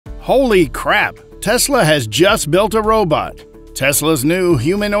Holy crap! Tesla has just built a robot. Tesla's new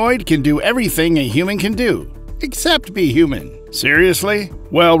humanoid can do everything a human can do, except be human. Seriously?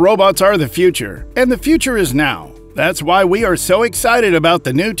 Well, robots are the future, and the future is now. That's why we are so excited about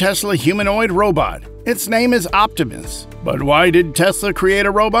the new Tesla humanoid robot. Its name is Optimus. But why did Tesla create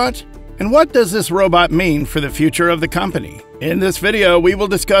a robot? And what does this robot mean for the future of the company? In this video, we will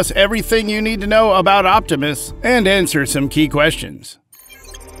discuss everything you need to know about Optimus and answer some key questions.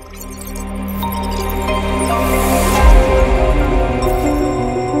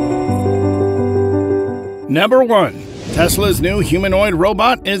 Number 1. Tesla's new humanoid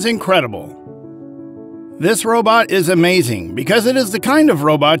robot is incredible. This robot is amazing because it is the kind of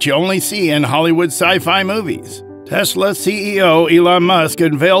robot you only see in Hollywood sci-fi movies. Tesla CEO Elon Musk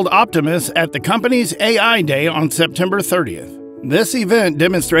unveiled Optimus at the company's AI Day on September 30th. This event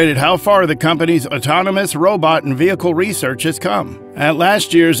demonstrated how far the company's autonomous robot and vehicle research has come. At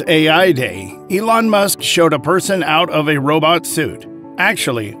last year's AI Day, Elon Musk showed a person out of a robot suit.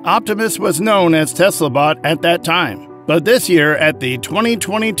 Actually, Optimus was known as TeslaBot at that time, but this year at the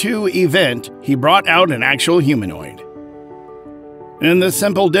 2022 event, he brought out an actual humanoid. In the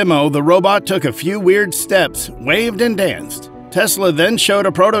simple demo, the robot took a few weird steps, waved and danced. Tesla then showed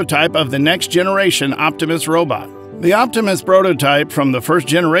a prototype of the next generation Optimus robot. The Optimus prototype from the first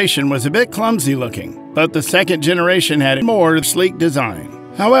generation was a bit clumsy looking, but the second generation had a more sleek design.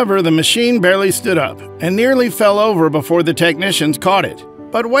 However, the machine barely stood up and nearly fell over before the technicians caught it.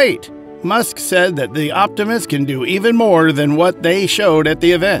 But wait, Musk said that the Optimus can do even more than what they showed at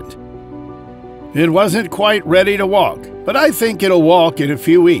the event. It wasn't quite ready to walk, but I think it'll walk in a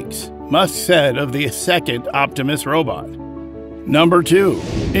few weeks, Musk said of the second Optimus robot. Number 2.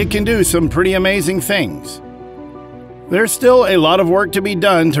 It can do some pretty amazing things. There's still a lot of work to be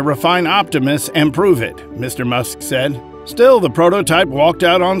done to refine Optimus and prove it, Mr. Musk said. Still, the prototype walked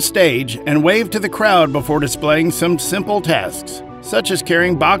out on stage and waved to the crowd before displaying some simple tasks, such as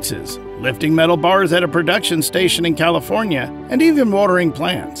carrying boxes, lifting metal bars at a production station in California, and even watering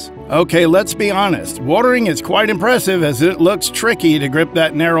plants. Okay, let's be honest, watering is quite impressive as it looks tricky to grip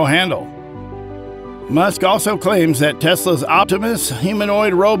that narrow handle. Musk also claims that Tesla's Optimus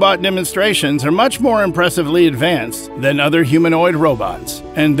humanoid robot demonstrations are much more impressively advanced than other humanoid robots,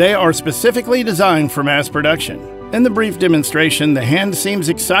 and they are specifically designed for mass production. In the brief demonstration, the hand seems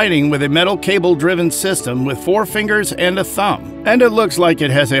exciting with a metal cable-driven system with 4 fingers and a thumb, and it looks like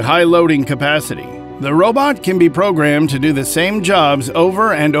it has a high loading capacity. The robot can be programmed to do the same jobs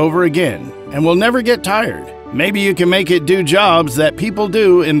over and over again, and will never get tired. Maybe you can make it do jobs that people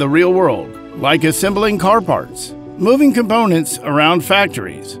do in the real world, like assembling car parts, moving components around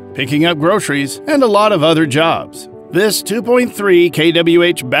factories, picking up groceries, and a lot of other jobs. This 2.3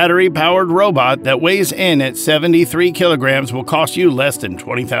 kWh battery-powered robot that weighs in at 73 kilograms will cost you less than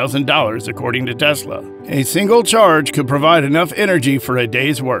 $20,000 according to Tesla. A single charge could provide enough energy for a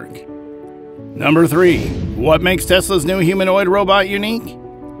day's work. Number 3. What makes Tesla's new humanoid robot unique?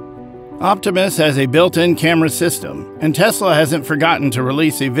 Optimus has a built-in camera system, and Tesla hasn't forgotten to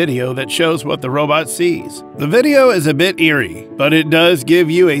release a video that shows what the robot sees. The video is a bit eerie, but it does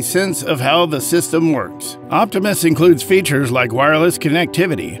give you a sense of how the system works. Optimus includes features like wireless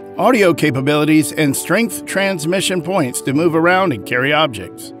connectivity, audio capabilities, and strength transmission points to move around and carry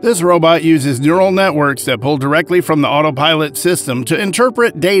objects. This robot uses neural networks that pull directly from the autopilot system to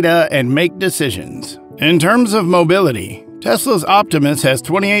interpret data and make decisions. In terms of mobility, Tesla's Optimus has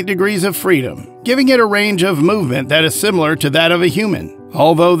 28 degrees of freedom, giving it a range of movement that is similar to that of a human.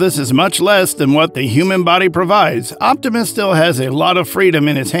 Although this is much less than what the human body provides, Optimus still has a lot of freedom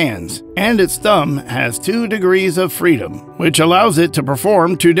in its hands, and its thumb has 2 degrees of freedom, which allows it to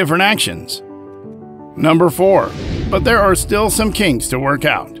perform 2 different actions. Number 4. But there are still some kinks to work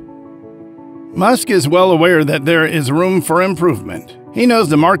out. Musk is well aware that there is room for improvement. He knows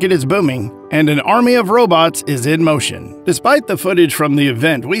the market is booming, and an army of robots is in motion. Despite the footage from the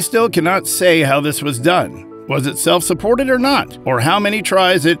event, we still cannot say how this was done. Was it self-supported or not? Or how many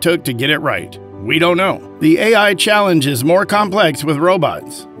tries it took to get it right? We don't know. The AI challenge is more complex with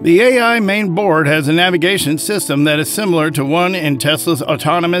robots. The AI main board has a navigation system that is similar to one in Tesla's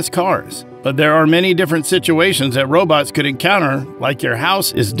autonomous cars. But there are many different situations that robots could encounter, like your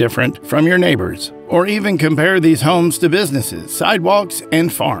house is different from your neighbor's, or even compare these homes to businesses, sidewalks,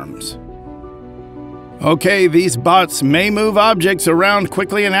 and farms. Okay, these bots may move objects around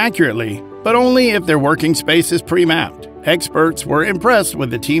quickly and accurately, but only if their working space is pre-mapped. Experts were impressed with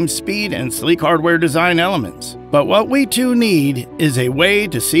the team's speed and sleek hardware design elements. But what we too need is a way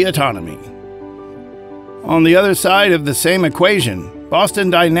to see autonomy. On the other side of the same equation, Boston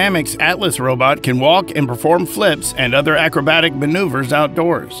Dynamics' Atlas robot can walk and perform flips and other acrobatic maneuvers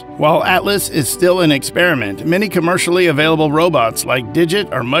outdoors. While Atlas is still an experiment, many commercially available robots like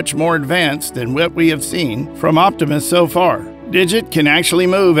Digit are much more advanced than what we have seen from Optimus so far. Digit can actually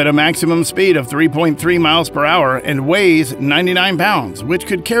move at a maximum speed of 3.3 miles per hour and weighs 99 pounds, which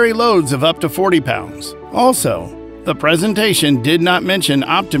could carry loads of up to 40 pounds. Also, the presentation did not mention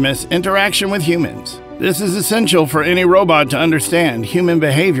Optimus' interaction with humans. This is essential for any robot to understand human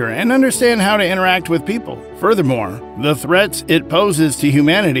behavior and understand how to interact with people. Furthermore, the threats it poses to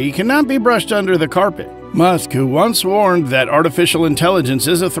humanity cannot be brushed under the carpet. Musk, who once warned that artificial intelligence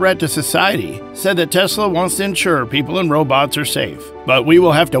is a threat to society, said that Tesla wants to ensure people and robots are safe. But we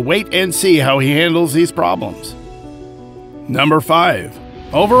will have to wait and see how he handles these problems. Number 5.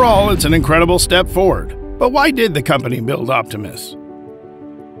 Overall, it's an incredible step forward. But why did the company build Optimus?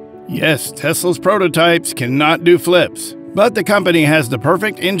 Yes, Tesla's prototypes cannot do flips, but the company has the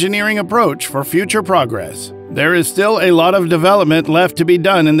perfect engineering approach for future progress. There is still a lot of development left to be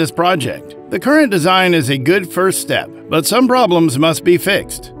done in this project. The current design is a good first step, but some problems must be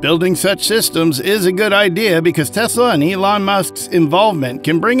fixed. Building such systems is a good idea because Tesla and Elon Musk's involvement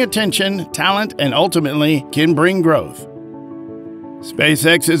can bring attention, talent, and ultimately can bring growth.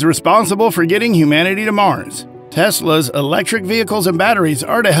 SpaceX is responsible for getting humanity to Mars. Tesla's electric vehicles and batteries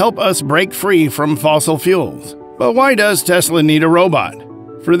are to help us break free from fossil fuels. But why does Tesla need a robot?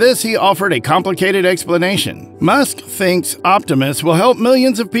 For this, he offered a complicated explanation. Musk thinks Optimus will help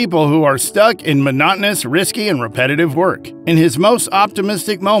millions of people who are stuck in monotonous, risky, and repetitive work. In his most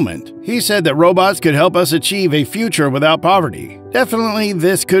optimistic moment, he said that robots could help us achieve a future without poverty. Definitely,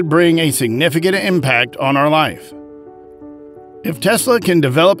 this could bring a significant impact on our life. If Tesla can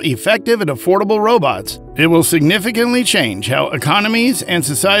develop effective and affordable robots, it will significantly change how economies and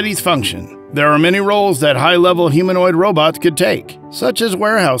societies function. There are many roles that high-level humanoid robots could take, such as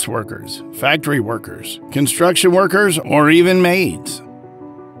warehouse workers, factory workers, construction workers, or even maids.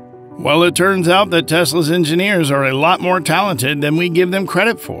 Well, it turns out that Tesla's engineers are a lot more talented than we give them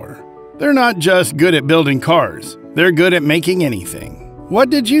credit for. They're not just good at building cars, they're good at making anything.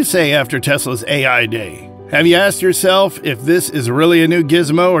 What did you say after Tesla's AI Day? Have you asked yourself if this is really a new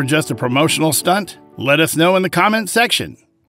gizmo or just a promotional stunt? Let us know in the comments section.